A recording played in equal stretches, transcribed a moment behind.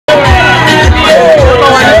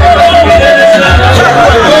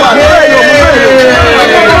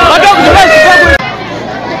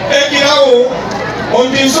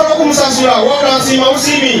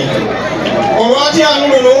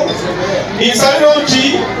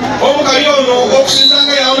Saloti, Omucariono,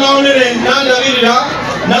 Oxidanga, Yaonere, Nanda Villa,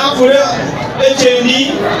 Napole, Echendi,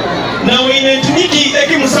 now in Niki,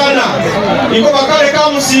 Ekimusana, Ikobakare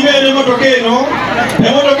Kamusime, Nemotokeno,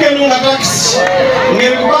 Nemotokeno attacks,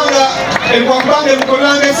 Nebanga, and Wambanga,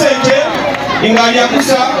 Kolanga Center, Inga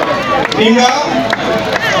Yakusa, Inga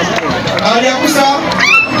Yakusa.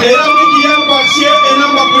 Era wiki ya mpasie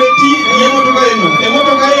enamba kuleti ya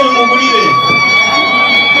motoka yenu mugulire.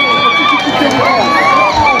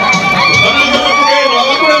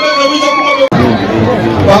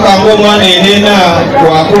 Paka ngo mwana enena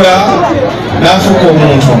wakula nafuka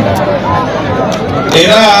omuntu.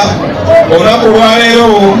 Era olwa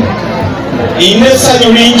leero ine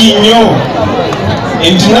essanyu lingi nnyo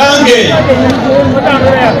nti nange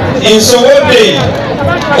nsobodde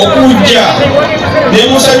okujja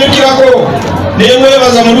nemusanyukirako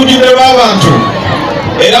nemwebaza mu lujjudde lw'abantu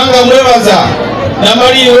era nga mwebaza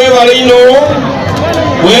namaliri weebale ino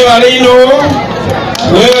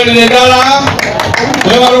weebalire ddala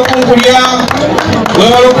weebale okunkulya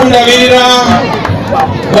weebale okundabirira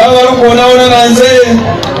weebale okuwonawona nanze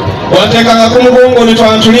wanteekanga ku mugongo ne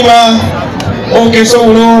twantulima okesa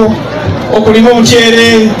obulo okulima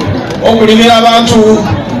omutyere okulimira abantu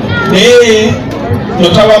naye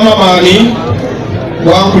notabama maani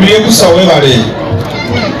wankulire kusa webale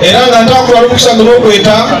era nga ntakula lukisa guno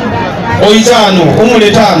okweta oizano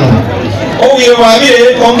umuletano owire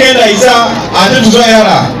bwabire ongenda iza ate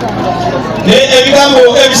tuzoyala ne ebigambo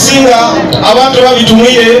ebisinga abantu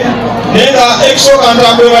babitumwire nenga ekisooka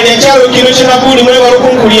ntakwebali ekyalo kino kinabuli mwebala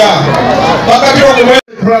okunkulya bakati okumwe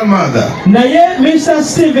grandmother naye Mr.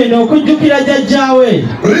 Stephen okujjukira jjajjaawe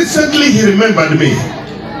recently he remembered me.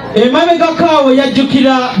 Emabega kawe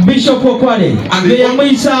yajjukira Bishop Okwale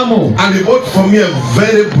yamuyisaamu and he bought for me a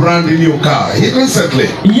very brand new car recently.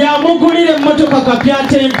 Yamugulire emmotoka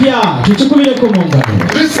kapyate empya tukikubire ku mungalo.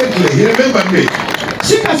 Recently he remembered me.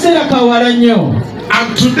 Si kaseera kawala nnyo.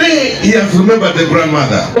 And today he has remembered the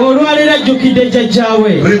grandmother.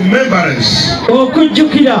 Remembrance.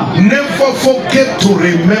 Never forget to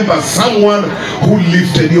remember someone who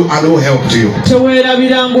lifted you and who helped you.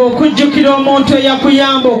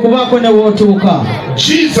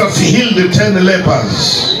 Jesus healed the 10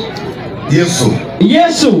 lepers. Yes.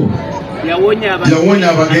 Yawonya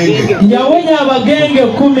abagenge 10.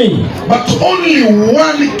 But only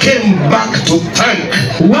one came back to thank.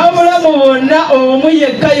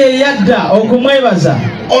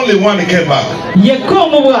 Only one came back.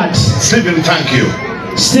 Stephen, thank you.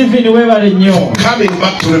 Stephen, for coming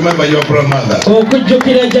back to remember your grandmother.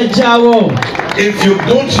 If you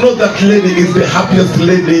don't know that lady is the happiest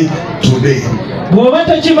lady today.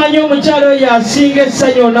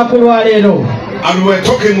 And we're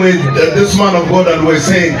talking with this man of God and we're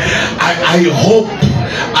saying, I hope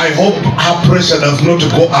her pressure does not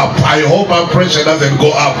go up. I hope her pressure doesn't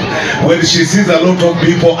go up when she sees a lot of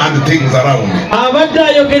people and things around.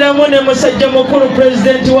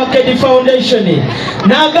 President wa Keddi Foundation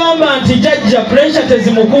nagamba nti jajja pressure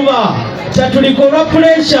tezimukuba tatulikolwa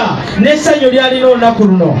pressure n'essanyu lyalina olunaku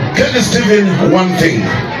luno. Keddi Stephen, one thing.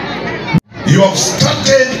 You have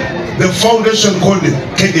started the foundation called the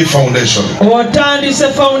Keddi Foundation. Otandise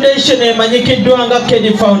foundation emanyikiddwa nga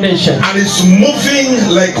Keddi Foundation. And it's moving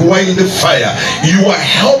like wildfire. You are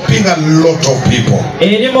helping a lot of people.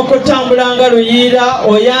 Eri mu kutambula nga luyiira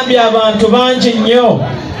oyambye abantu bangi nnyo.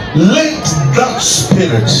 Let that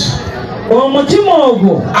spirit omutima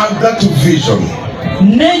ogwo and that vision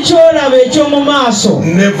nekyolaba ekyomu maaso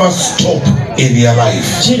never stop in your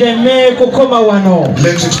life. Kireme kukoma wano.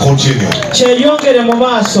 Let it continue. Kyeyongere mu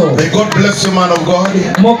maaso. May God bless you, man of God.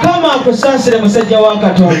 Mukama akusaasire musajja wa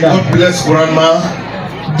Katonda. May God bless grandma.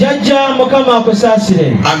 Jajja Mukama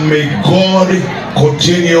akusaasire. And may God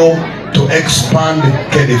continue to expand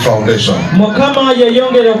Keddi Foundation. Mukama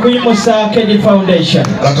yeyongere okuyimusa Keddi Foundation.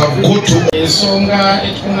 That have got to ensonga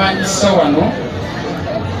etukuŋŋaanyisa wano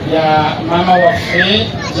ya mama waffe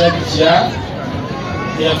jajja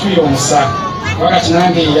yatuyonsa wakati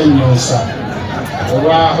nange yanyonsa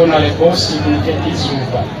olwa Honorable Stephen Keddi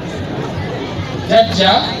Zuba.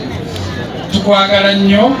 Jajja tukwagala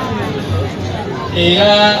nnyo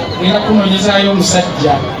era ngenda kunoonyezaayo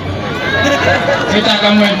omusajja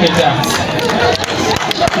twetaagamu empeta.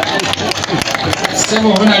 Sebo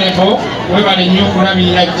Honorable webale nnyo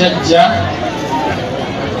okulabirira jajja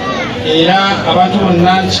era abantu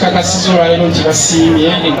bonna kikakasiza olwaleero nti basiimye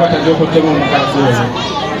enkwata gy'okuddemu omukadde ono.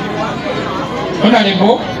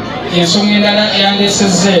 Honorable ensonga endala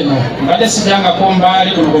eyandeesezza eno mbadde sijjangako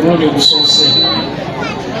mbaale guno omulundi ogusoose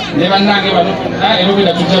ne bannange bano bonna era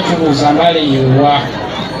ogenda tujja tubuuza mbaale yeewa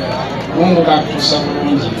Mungu nakutuusa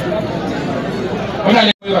bulungi. Ona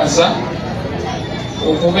lebaza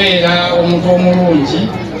okubeera omuntu omulungi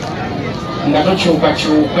nga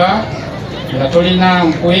tokyukakyuka nga tolina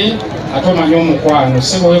nkwe ate omanyi omukwano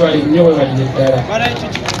sebo webali nnyo webalire ddala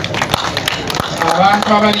abantu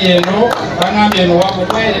abali eno bangambye eno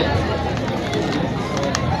wabugwere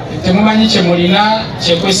temumanyi kyemulina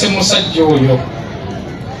kyekwese musajja oyo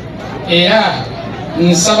era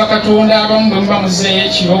nsaba Katonda abamu bwe muba muzeeyo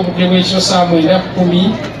ekiro obudde bw'ekiro 9:10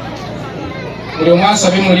 buli omu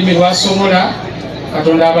asabe mu lulimi lwasobola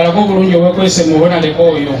Katonda abalaga obulungi obwekwese mubonaleko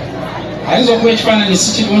oyo ayinza okuba ekifaananyi si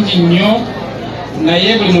kirungi nnyo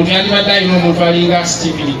naye buli muntu yandibadde alina omuntu alinga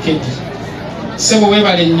Stephen Keddi sebo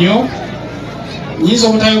weebale nnyo nyinza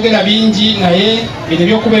obutayogera bingi naye bino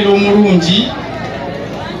ebyokubeera omulungi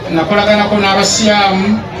nakolaganako n'abasiraamu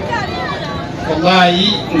wallahi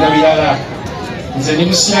nga birala nze ndi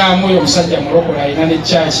musiraamu oyo omusajja mulokola alina ne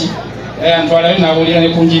kyaki era yantwalayo n'abuulira ne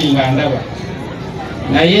ku njiri nga ndaba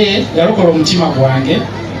naye yalokola omutima gwange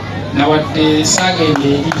nawadde saagenda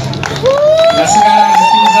eri nasigala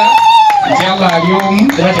nzikiriza nti Allah ali omu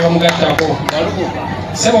era tebamugattako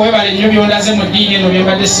sebo weebale nnyo byondaze mu ddiini eno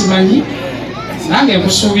byembadde simanyi nange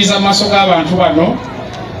nkusuubiza mu maaso g'abantu bano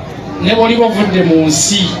ne bw'oliba ovudde mu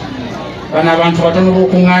nsi bano abantu batono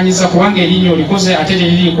b'okuŋŋaanyiza kubanga erinnya olikoze ate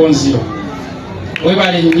teririiko nziro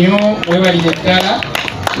weebale nnyo weebalire ddala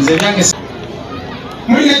nze byange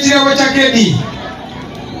mulina ekirabo kya Keddi.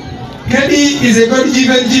 Keddi is a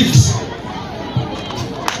God-given gift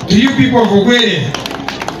to you people of Ogwere.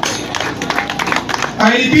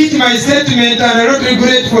 I repeat my statement and I don't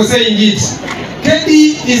regret for saying it.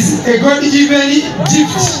 Keddi is a God-given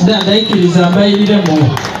gift. Ndayikiriza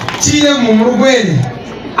mbayiriremu. Kire mu Ogwere.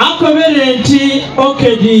 Akobere nti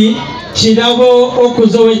Keddi kirabo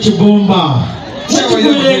okuzowa ekibumba.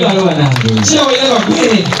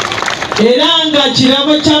 Era nga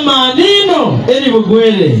kirabo ky'amandiino eri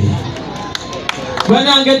Bugwere.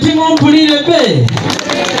 Banange timumpulire be.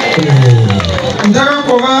 Ntaka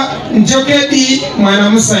kuba ntyo Keddi mwana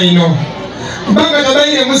Musa ino. Mbanga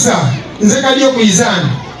tabaire Musa nze Kaddi okuyizana.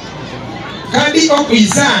 Kaddi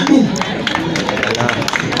okuyizana.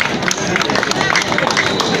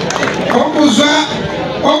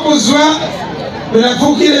 Okuzwa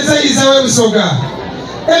binafuukiriza Isawe Busoga.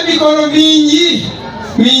 Emikolo mingi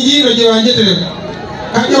ino gye banjetereko.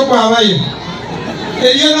 Kaddi okwabayo.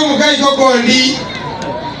 Eriyo n'omugayi gogondi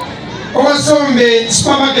owasombe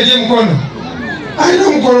supermarket y'emukono alina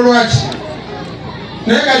omukolo lwaki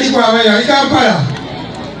naye Kaddi kwabayo ali Kampala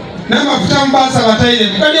n'amafuta mu baasa bataire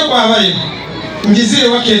Kaddi okwabayo njizire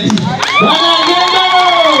wa Keddi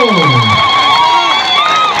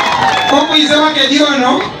okuyiza wa Keddi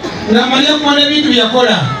ono ng'amalya kukola ebintu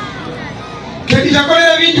byakola. Keddi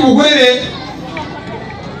takolera bintu Bugwere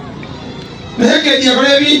naye Keddi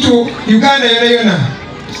yakola ebintu Uganda yona yona.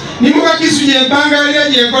 Nimuka Kisubi empanga yaliyo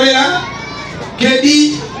gyekolera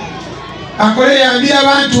Keddi akolera yambira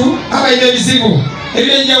abantu abalina ebizibu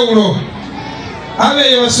ebyenjawulo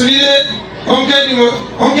abeeyo basulire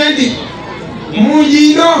onkendi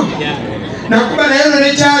mungi ino nakuba naye ono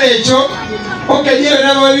nekyalo ekyo Keddi eyo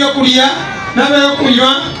nabawa ebyokulya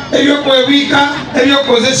n'ebyokunywa ebyokwebwika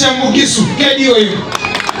ebyokukozesya mu Kisu. Keddi oyo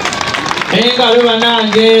engalo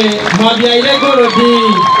banange mwabyaire golodi.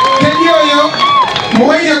 Keddi oyo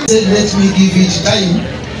let me give it time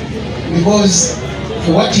because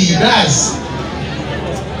what he does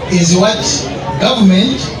is what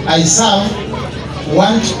government I serve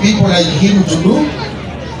want people like him to do,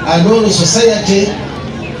 and all society,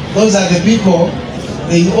 those are the people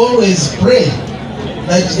they always pray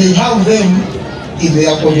that they have them in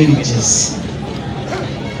their communities.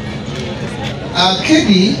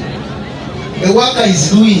 Keddi, the work is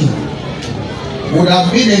doing would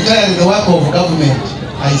have been entirely the work of government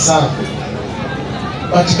I serve.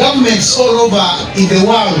 But governments all over in the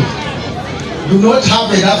world do not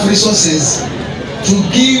have enough resources to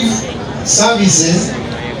give services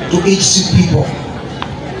to each people.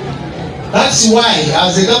 That's why,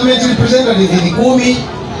 as a government representative in Kumi,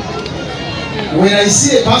 when I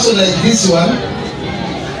see a person like this one,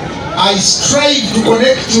 I strive to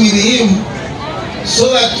connect with him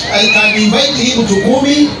so that I can invite him to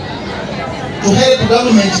Kumi to help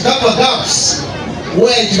government cover gaps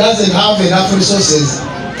where it doesn't have enough resources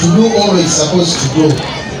to do all it's supposed to do.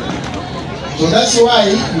 So that's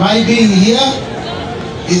why my being here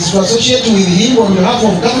is to associate with him on behalf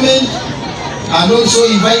of government and also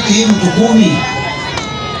invite him to Kumi.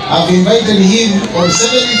 I've invited him on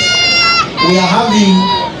 7th. We are having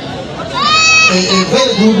a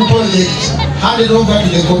very good project handed over to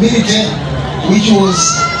the community, which was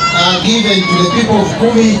given to the people of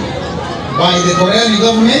Kumi by the Korean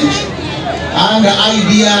government, and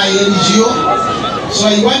IDI NGO. So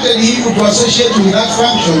I wanted him to associate with that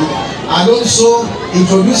function and also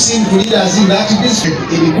introduce him to leaders in that district.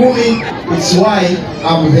 In Gumi, it's why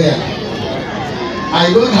I'm there. I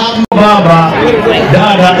don't have Baba,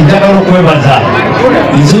 Dada, Jagaro Kwebaza.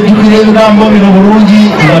 Is it to be able to move in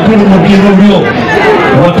Burundi, Matulu Mokiro,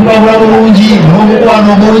 Watuba Burundi,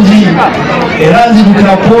 Mobuano Moji, Erazi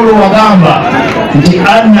Bukapolo Wagamba, the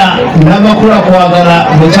Anna, Namakura Kwagara,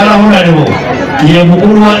 Mutala Hunaribo,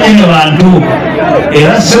 Yabukura Enevantu,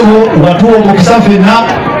 Eraso, Watu Mokisafina,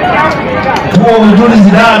 Tuwa Mutuli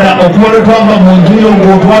Zidada, Okoro Twamba Monjuyo,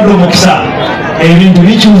 Wotwado Mokisa. Ebintu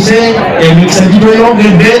bikyuse emikisa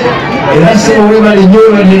gitoyongedde era sebo webali nnyo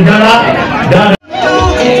ddala ddala.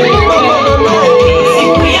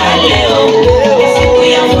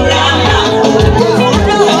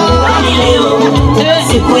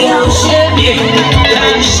 Siku ya ushindi